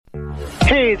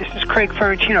Hey, this is Craig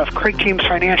Ferrantino of Craig James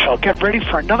Financial. Get ready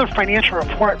for another financial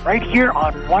report right here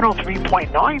on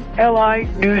 103.9 LI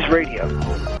News Radio.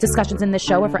 Discussions in this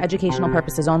show are for educational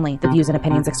purposes only. The views and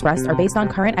opinions expressed are based on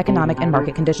current economic and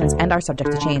market conditions and are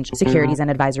subject to change. Securities and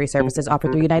advisory services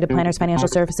offered through United Planners Financial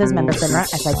Services, member FINRA,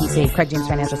 SIPC. Craig James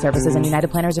Financial Services and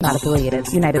United Planners are not affiliated.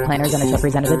 United Planners and its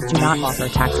representatives do not offer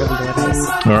tax or legal advice.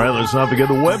 All right, let's not forget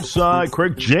the website,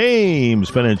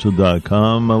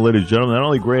 CraigJamesFinancial.com. Ladies and gentlemen, not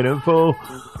only great info,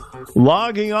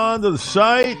 logging on to the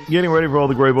site, getting ready for all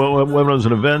the great webinars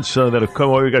and events that have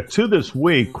come over. We got two this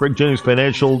week,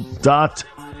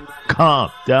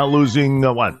 CraigJamesFinancial.com. Dow losing,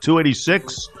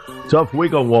 286? Tough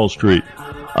week on Wall Street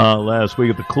last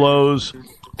week at the close.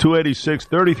 286,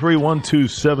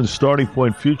 33,127 starting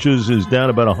point. Futures is down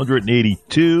about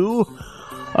 182.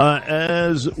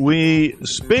 As we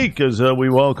speak, as we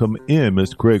welcome in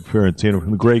Mr. Craig Ferrantino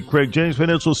from the great Craig James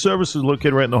Financial Services,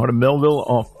 located right in the heart of Melville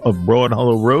off of Broad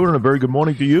Hollow Road. And a very good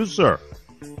morning to you, sir.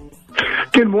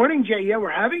 Good morning, Jay. Yeah, we're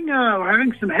having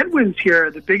some headwinds here.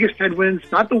 The biggest headwinds,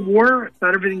 not the war, it's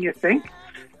not everything you think.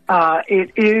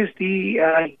 It is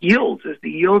the yields. As the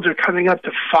yields are coming up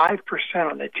to 5%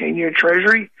 on the 10-year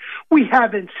Treasury, we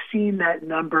haven't seen that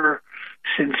number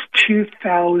since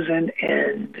 2000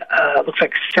 and looks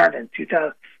like 2000.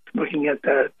 Looking at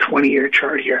the 20-year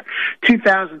chart here,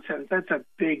 2007. That's a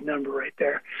big number right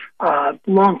there.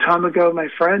 Long time ago, my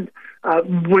friend.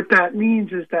 What that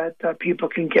means is that people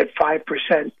can get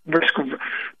 5%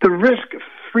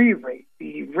 risk-free rate,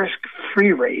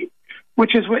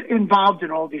 which is what involved in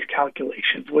all these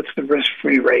calculations. What's the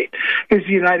risk-free rate? Is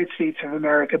the United States of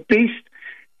America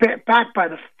backed by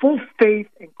the full faith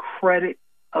and credit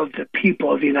of the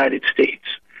people of the United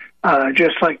States,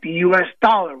 just like the U.S.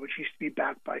 dollar, which used to be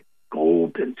backed by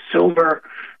gold and silver,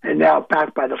 and now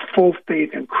backed by the full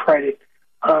faith and credit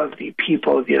of the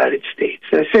people of the United States.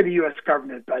 I say the U.S.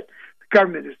 government, but the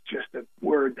government is just a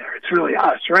word there. It's really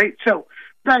us, right? So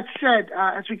that said,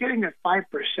 as we're getting at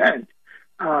 5%,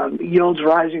 yields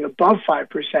rising above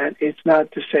 5%, it's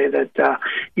not to say that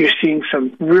you're seeing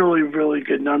some really, really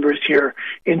good numbers here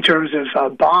in terms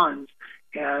of bonds.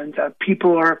 And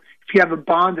people are, if you have a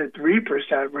bond at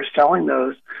 3%, we're selling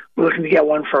those. We're looking to get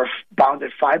one for a bond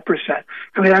at 5%.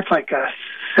 I mean, that's like a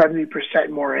 70%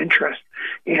 more interest.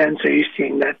 And so you're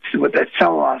seeing that with that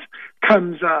sell-off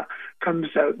comes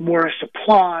more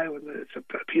supply. When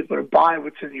people are buying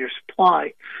what's in your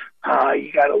supply,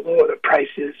 you got to lower the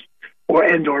prices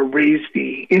or raise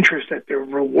the interest at the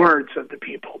rewards of the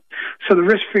people. So the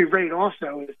risk-free rate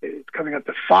also is coming up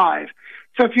to 5%.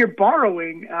 So if you're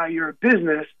borrowing, you're a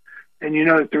business, and you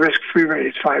know that the risk-free rate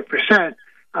is 5%,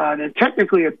 then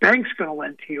technically a bank's going to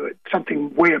lend to you at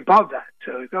something way above that.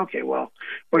 So, okay, well,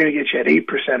 we're going to get you at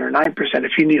 8% or 9%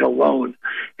 if you need a loan.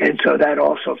 And so that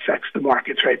also affects the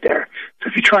markets right there. So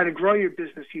if you try to grow your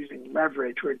business using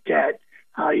leverage or debt,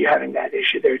 you're having that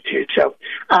issue there too. So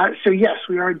yes,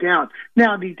 we are down.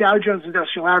 Now, the Dow Jones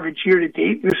Industrial Average year to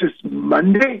date, this is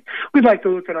Monday. We'd like to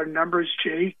look at our numbers,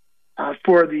 Jay,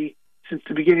 since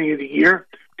the beginning of the year.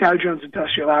 Dow Jones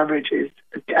Industrial Average is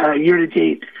year to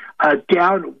date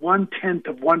down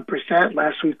 0.1%.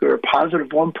 Last week we were positive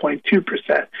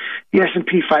 1.2%. The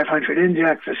S&P 500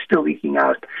 index is still eking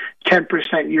out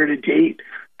 10% year to date.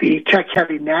 The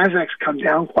tech-heavy Nasdaq's come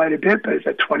down quite a bit, but it's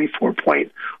at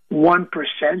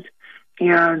 24.1%.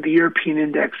 And the European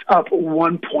index up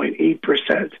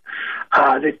 1.8%.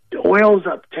 The oil's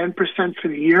up 10% for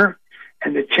the year,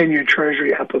 and the 10-year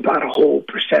Treasury up about a whole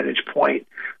percentage point.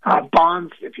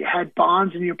 Bonds, if you had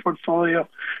bonds in your portfolio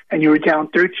and you were down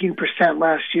 13%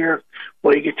 last year,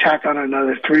 well, you could tack on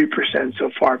another 3% so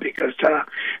far because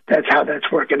that's how that's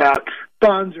working out.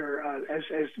 Bonds are, as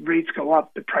rates go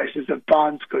up, the prices of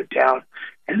bonds go down,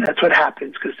 and that's what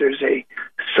happens because there's a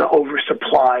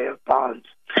oversupply of bonds.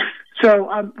 So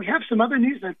we have some other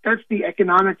news. That's the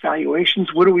economic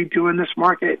valuations. What do we do in this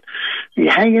market?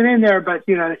 You're hanging in there, but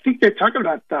I think they're talking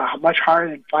about much higher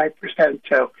than 5%.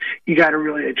 So you got to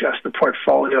really adjust the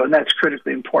portfolio, and that's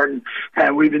critically important.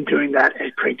 And we've been doing that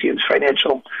at Craig James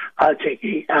Financial.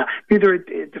 Taking either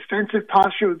a defensive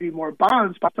posture would be more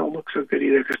bonds, but don't look so good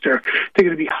either because they're going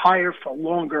to be higher for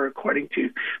longer, according to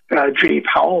J.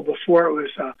 Powell. Before it was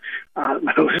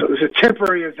a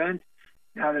temporary event.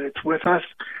 Now that it's with us.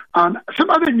 Some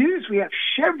other news, we have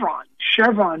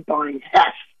Chevron buying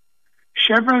Hess.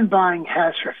 Chevron buying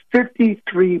Hess for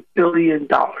 $53 billion.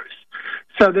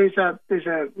 So there's a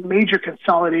major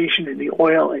consolidation in the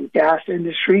oil and gas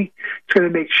industry. It's going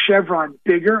to make Chevron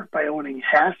bigger by owning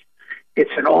Hess.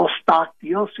 It's an all-stock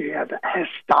deal, so you have the Hess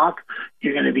stock.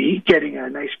 You're going to be getting a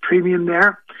nice premium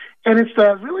there. And it's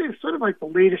really sort of like the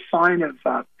latest sign of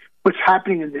what's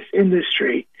happening in this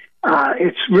industry,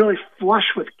 it's really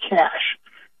flush with cash.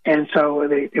 And so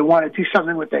they want to do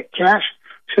something with that cash,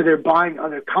 so they're buying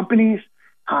other companies.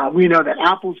 We know that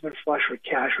Apple's been flush with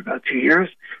cash for about 2 years.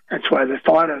 That's why the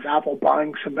thought of Apple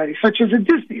buying somebody, such as a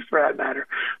Disney for that matter,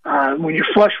 when you're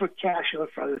flush with cash, you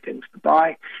look for other things to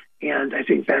buy. And I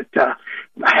think that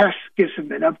Hess gives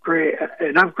them an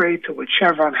upgrade to what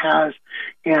Chevron has.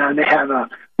 And they have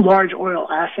large oil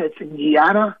assets in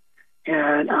Guyana,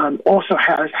 and also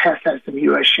Hess has some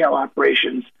U.S. shale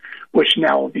operations, which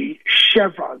now will be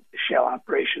Chevron shale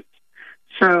operations.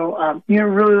 So,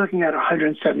 really looking at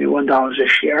 $171 a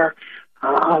share,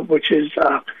 which is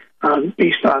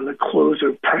based on the close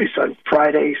of price on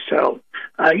Friday. So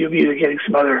you'll be either getting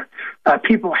some other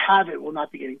people have it, will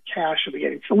not be getting cash. They'll be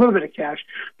getting a little bit of cash.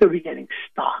 They'll be getting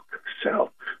stock.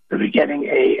 So they'll be getting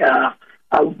a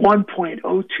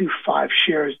 1.025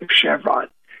 shares of Chevron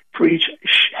for each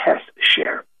Hess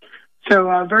share.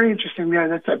 So very interesting there.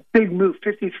 That's a big move,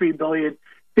 $53 billion,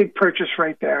 big purchase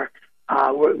right there.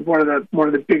 One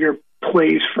of the bigger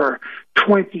plays for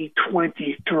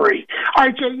 2023. All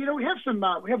right, Jay. We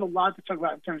have a lot to talk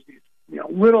about in terms of these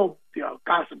little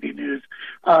gossipy news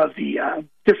of the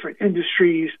different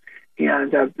industries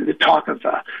and the talk of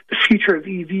the future of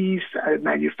EVs.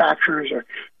 Manufacturers are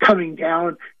coming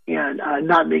down and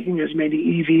not making as many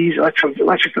EVs,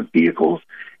 electric vehicles,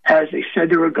 as they said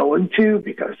they were going to,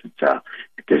 because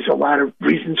there's a lot of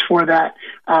reasons for that.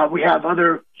 We have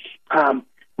other.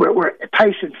 Where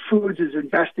Tyson Foods is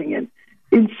investing in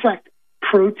insect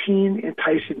protein, and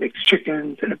Tyson makes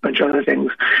chickens and a bunch of other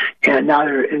things, and now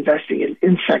they're investing in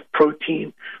insect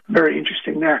protein. Very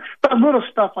interesting there. But little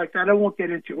stuff like that I won't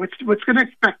get into. What's going to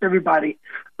expect everybody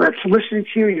that's listening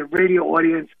to you, your radio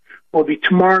audience, will be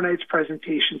tomorrow night's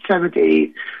presentation, 7 to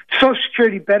 8. Social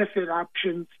Security benefit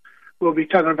options. We'll be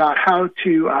talking about how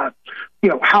to,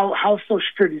 how Social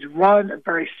Security is run, a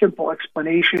very simple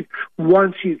explanation.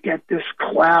 Once you get this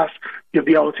class, you'll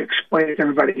be able to explain it to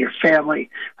everybody in your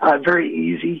family. Very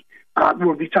easy.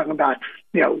 We'll be talking about,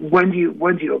 when do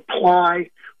you apply?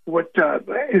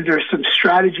 Is there some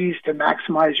strategies to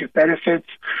maximize your benefits,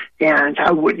 and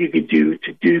what you could do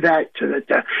to do that, so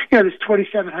that there's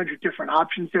 2,700 different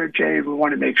options there, Jay. We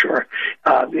want to make sure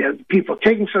people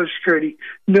taking Social Security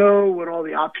know what all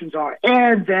the options are,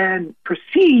 and then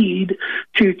proceed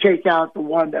to take out the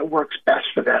one that works best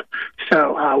for them.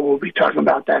 So we'll be talking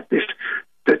about that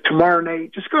tomorrow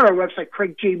night. Just go to our website,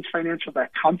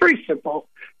 craigjamesfinancial.com. Very simple.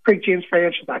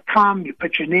 craigjamesfinancial.com. You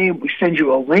put your name. We send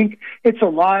you a link. It's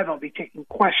alive. I'll be taking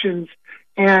questions,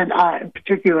 and in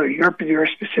particular, your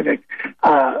specific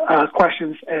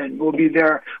questions, and we'll be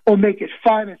there. We'll make it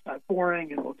fun. It's not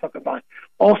boring, and we'll talk about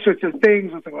all sorts of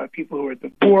things. We'll talk about people who are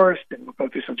divorced, and we'll go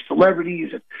through some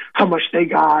celebrities and how much they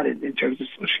got in terms of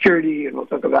Social Security, and we'll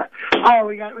talk about,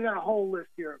 we got a whole list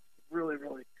here of really,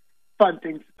 really fun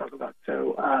things to talk about.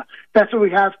 So that's what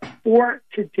we have for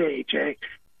today, Jay.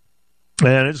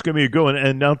 And it's going to be a good one.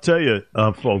 And I'll tell you,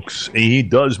 folks, he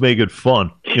does make it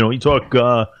fun.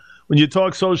 When you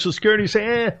talk Social Security, you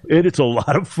say, it's a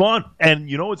lot of fun. And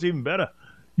what's even better?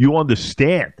 You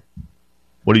understand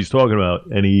what he's talking about.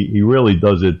 And he really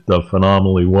does it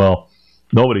phenomenally well.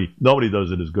 Nobody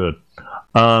does it as good.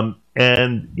 And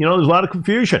there's a lot of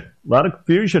confusion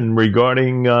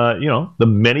regarding, the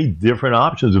many different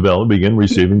options available to begin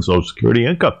receiving Social Security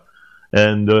income.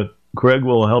 And Craig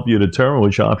will help you determine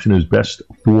which option is best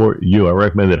for you. I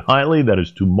recommend it highly. That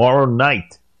is tomorrow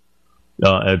night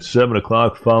at 7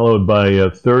 o'clock, followed by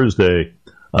Thursday,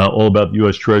 all about the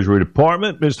U.S. Treasury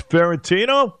Department. Mr.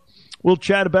 Ferrantino, we'll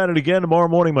chat about it again tomorrow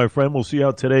morning, my friend. We'll see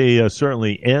how today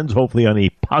certainly ends, hopefully on a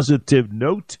positive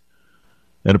note,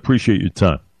 and appreciate your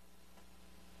time.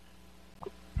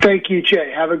 Thank you,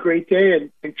 Jay. Have a great day,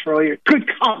 and thanks for all your good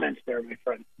comments there, my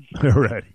friend. All right.